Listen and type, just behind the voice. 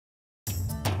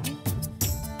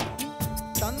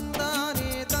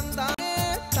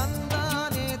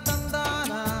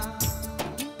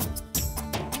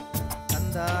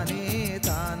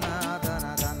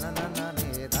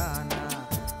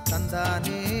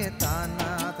தானா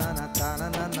தான தான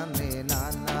நன்னே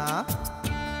நானா.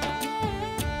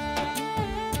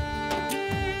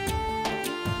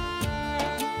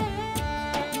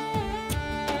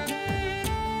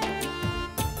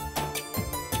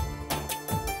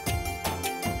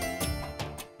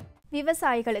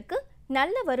 விவசாயிகளுக்கு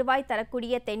நல்ல வருவாய்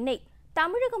தரக்கூடிய தென்னை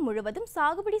தமிழகம் முழுவதும்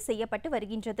சாகுபடி செய்யப்பட்டு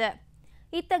வருகின்றது.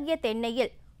 இத்தகைய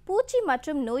தென்னையில் பூச்சி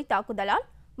மற்றும் நோய் தாக்குதலால்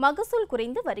மகசூல்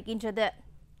குறைந்து வருகின்றது.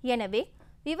 எனவே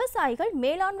விவசாயிகள்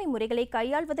மேலாண்மை முறைகளை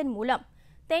கையாள்வதன் மூலம்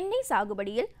தென்னை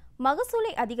சாகுபடியில்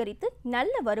மகசூலை அதிகரித்து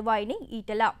நல்ல வருவாயினை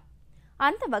ஈட்டலாம்.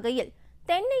 அந்த வகையில்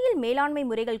தென்னையில் மேலாண்மை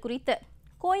முறைகள் குறித்து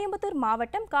கோயம்புத்தூர்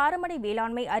மாவட்டம் காரமடை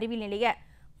வேளாண்மை அறிவியல் நிலைய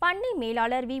பண்ணை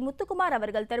மேலாளர் வி. முத்துக்குமார்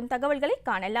அவர்கள் தரும் தகவல்களை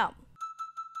காணலாம்.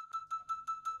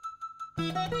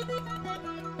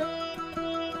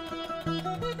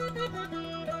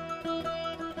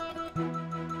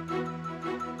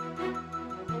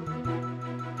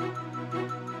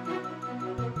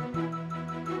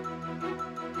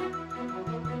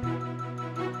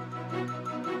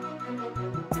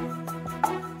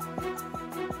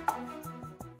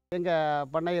 எங்கள்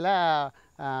பண்ணையில்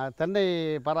தென்னை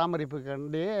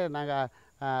பராமரிப்புக்காண்டி நாங்கள்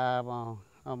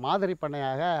மாதிரி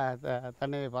பண்ணையாக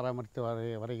தென்னையை பராமரித்து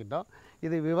வருகின்றோம்.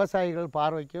 இது விவசாயிகள்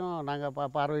பார்வைக்கும் நாங்கள்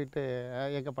பார்வையிட்டு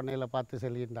எங்கள் பண்ணையில் பார்த்து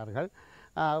செல்கின்றார்கள்.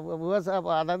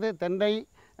 அதாவது தென்னை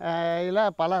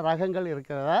பல ரகங்கள்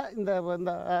இருக்கிறதா,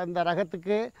 இந்த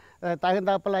ரகத்துக்கு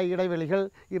தகுந்தாப்பில் இடைவெளிகள்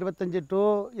 25 to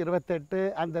 28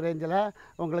 அந்த ரேஞ்சில்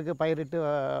உங்களுக்கு பயிரிட்டு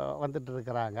வந்துட்டு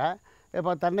இருக்கிறாங்க.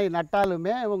 இப்போ தென்னை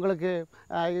நட்டாலுமே உங்களுக்கு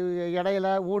இடையில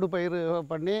ஊடு பயிர்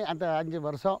பண்ணி அந்த 5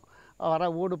 வருஷம் வர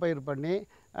ஊடு பயிர்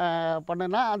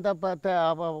பண்ணுனா அந்த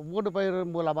ஊடு பயிர்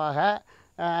மூலமாக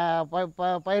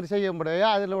பயிர் செய்ய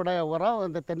முடியும். அதிலுடைய உரம்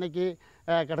இந்த தென்னைக்கு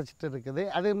கிடச்சிட்டு இருக்குது.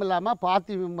 அதுவும் இல்லாமல்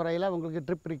பாத்தி முறையில் உங்களுக்கு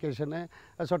ட்ரிப் இரிகேஷனு,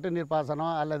 சொட்டு நீர்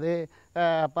பாசனம் அல்லது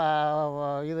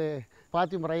இது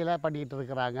பாத்தி முறையில் பண்ணிக்கிட்டு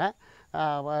இருக்கிறாங்க.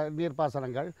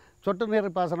 நீர்ப்பாசனங்கள் சொட்டு நீர்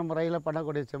பாசன முறையில்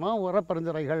பண்ணக்கூடிய சமயம்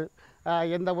உரப்பரிந்துரைகள்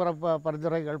எந்த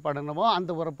பரிந்துரைகள் பண்ணணுமோ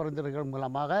அந்த உரப்பரிந்துரைகள்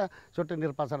மூலமாக சொட்டு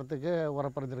நீர் பாசனத்துக்கு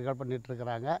உரப்பரிந்துரைகள்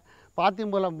பண்ணிகிட்ருக்கிறாங்க. பாத்தி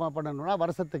மூலம் பண்ணணும்னா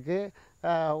வருஷத்துக்கு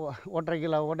 1.5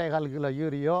 kilo 1.25 kilo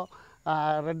யூரியோ,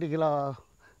 2 kilo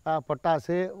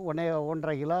potash,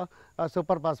 1.5 kilo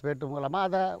super phosphate மூலமாக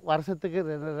அதை வருஷத்துக்கு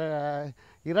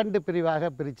 2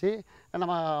 பிரிவாக பிரித்து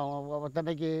நம்ம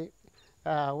தென்னைக்கு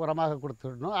உரமாக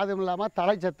கொடுத்துடணும். அதுவும் இல்லாமல்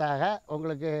தழைச்சத்தாக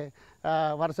உங்களுக்கு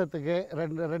வருஷத்துக்கு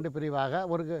 2 பிரிவாக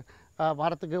ஒரு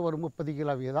மரத்துக்கு ஒரு 30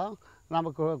 கிலோ வீதம்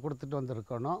நமக்கு கொடுத்துட்டு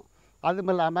வந்திருக்கணும்.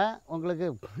 அதுவும் இல்லாமல் உங்களுக்கு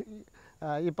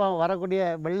இப்போ வரக்கூடிய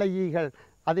வெள்ளை ஈகள்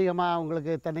அதிகமாக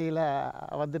உங்களுக்கு தென்னையில்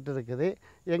வந்துட்டு இருக்குது.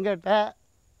 எங்கிட்ட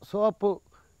சோப்பு,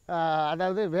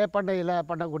 அதாவது வேப்பெண்ணையில்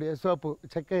பண்ணக்கூடிய சோப்பு,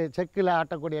 செக்கில்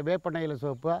ஆட்டக்கூடிய வேப்பெண்ணையில்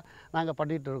சோப்பு நாங்கள்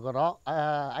பண்ணிகிட்டு இருக்கிறோம்.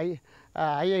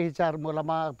 ICAR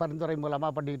மூலமாக பரிந்துரை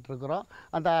மூலமாக பண்ணிகிட்டு இருக்கிறோம்.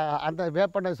 அந்த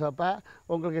வேப்பெண்ணெய் சோப்பை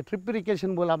உங்களுக்கு ட்ரிப்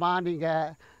இரிகேஷன் மூலமாக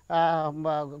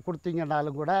நீங்கள்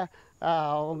கொடுத்தீங்கன்னாலும் கூட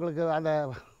உங்களுக்கு அந்த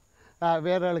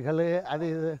வேரல்கள் அது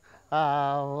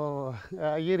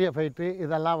ஈரியஃபைட்டு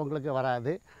இதெல்லாம் உங்களுக்கு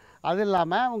வராது. அது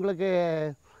இல்லாமல் உங்களுக்கு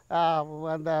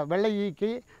அந்த வெள்ளை ஈக்கு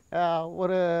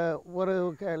ஒரு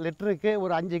லிட்டருக்கு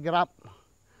ஒரு 5 கிராம்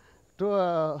டு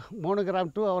 3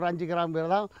 கிராம் டு ஒரு 5 கிராம்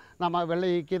தான் நம்ம வெள்ளை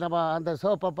ஈக்கு நம்ம அந்த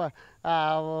சோப்பை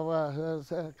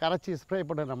கரைச்சி ஸ்ப்ரே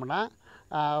பண்ணினோம்னா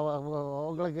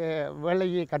உங்களுக்கு வெள்ளை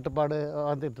ஈ கட்டுப்பாடு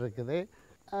வந்துட்டு இருக்குது.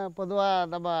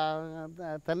 பொதுவாக நம்ம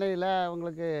தென்னையில்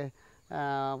உங்களுக்கு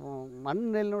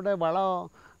மண்ணினுடைய வளம்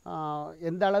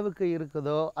எந்த அளவுக்கு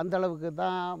இருக்குதோ அந்த அளவுக்கு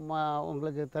தான்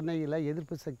உங்களுக்கு தென்னையில்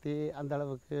எதிர்ப்பு சக்தி அந்த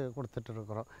அளவுக்கு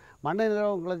கொடுத்துட்ருக்குறோம். மண்ணில்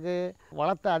உங்களுக்கு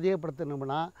வளத்தை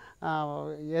அதிகப்படுத்தணும்னா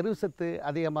எருசத்து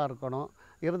அதிகமாக இருக்கணும்.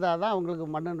 இருந்தால் தான் உங்களுக்கு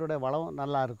மண்ணினுடைய வளம்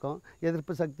நல்லா இருக்கும்,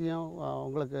 எதிர்ப்பு சக்தியும்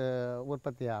உங்களுக்கு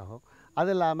உற்பத்தி ஆகும்.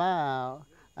 அது இல்லாமல்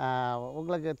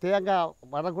உங்களுக்கு தேங்காய்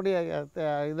வரக்கூடிய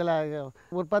இதில்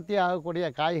உற்பத்தி ஆகக்கூடிய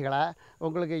காய்களை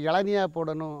உங்களுக்கு இளநியாக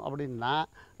போடணும் அப்படின்னா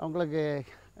உங்களுக்கு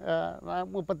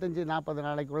 35-40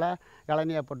 நாளைக்குள்ளே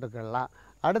இளநியாக போட்டுக்கலாம்.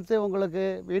 அடுத்து உங்களுக்கு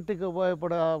வீட்டுக்கு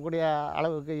உபயோகப்படக்கூடிய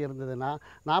அளவுக்கு இருந்ததுன்னா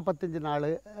 45 நாள்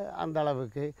அந்த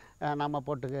அளவுக்கு நம்ம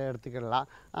போட்டு எடுத்துக்கிடலாம்.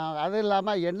 அது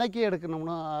இல்லாமல் என்றைக்கு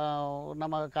எடுக்கணும்னு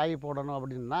நம்ம காய் போடணும்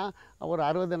அப்படின்னா ஒரு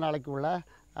 60 நாளைக்குள்ளே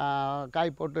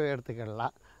காய் போட்டு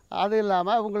எடுத்துக்கிடலாம். அது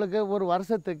இல்லாமல் உங்களுக்கு ஒரு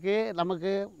வருஷத்துக்கு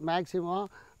நமக்கு மேக்சிமம்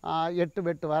 8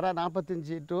 வெட்டு வர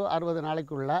 45 to 60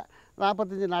 நாளைக்குள்ளே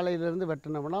 45 நாளையிலேருந்து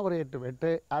வெட்டினோம்னா ஒரு 8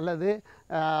 வெட்டு அல்லது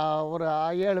ஒரு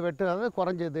 7 வெட்டு, அதாவது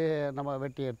குறைஞ்சது நம்ம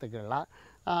வெட்டி எடுத்துக்கலாம்.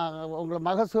 உங்களுக்கு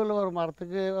மகசூல் ஒரு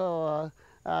மரத்துக்கு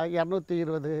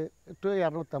 220 to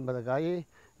 250 காய்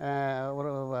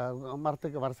ஒரு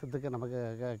மரத்துக்கு வருஷத்துக்கு நமக்கு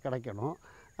கிடைக்கணும்.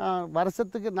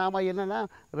 வருஷத்துக்கு நாம் என்னென்னா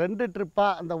 2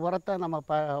 ட்ரிப்பாக அந்த உரத்தை நம்ம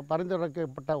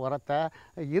பரிந்துரைக்கப்பட்ட உரத்தை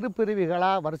இரு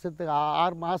பிரிவுகளாக வருஷத்துக்கு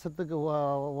 6 மாதத்துக்கு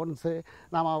ஒன்ஸு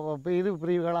நம்ம இரு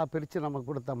பிரிவுகளாக பிரித்து நம்ம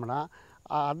கொடுத்தோம்னா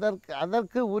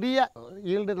அதற்கு உரிய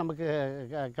ஈல்டு நமக்கு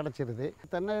கிடச்சிருது.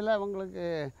 தென்னையில் அவங்களுக்கு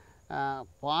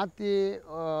பாத்தி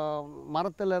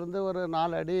மரத்துலேருந்து ஒரு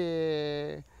 4 அடி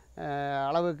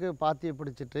அளவுக்கு பாத்தியை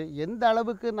பிடிச்சிட்டு எந்த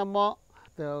அளவுக்கு நம்ம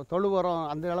தொழு உரம்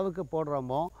அந்த அளவுக்கு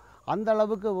போடுறோமோ அந்த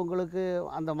அளவுக்கு உங்களுக்கு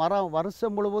அந்த மரம்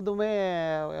வருஷம் முழுவதுமே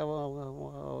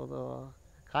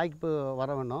காய்ப்பு வர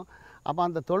வேணும். அப்போ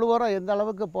அந்த தொழு உரம் எந்த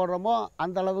அளவுக்கு போடுறோமோ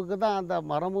அந்த அளவுக்கு தான் அந்த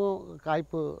மரமும்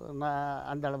காய்ப்பு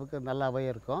அந்த அளவுக்கு நல்லாவே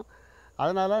இருக்கும்.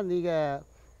 அதனால் நீங்கள்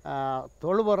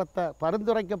தொழு உரத்தை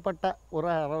பரிந்துரைக்கப்பட்ட உர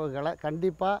அளவுகளை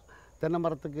கண்டிப்பாக தென்னை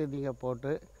மரத்துக்கு நீங்கள்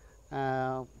போட்டு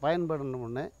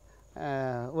பயன்படணும்னு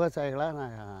விவசாயிகளை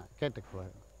நான்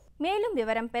கேட்டுக்குவேன். மேலும்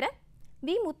விவரம் பெற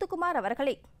வி. முத்துக்குமார்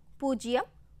அவர்களை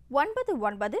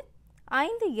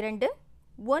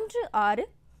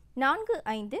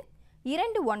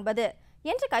 09952164529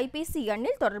 என்ற கைபேசி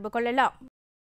எண்ணில் தொடர்பு கொள்ளலாம்.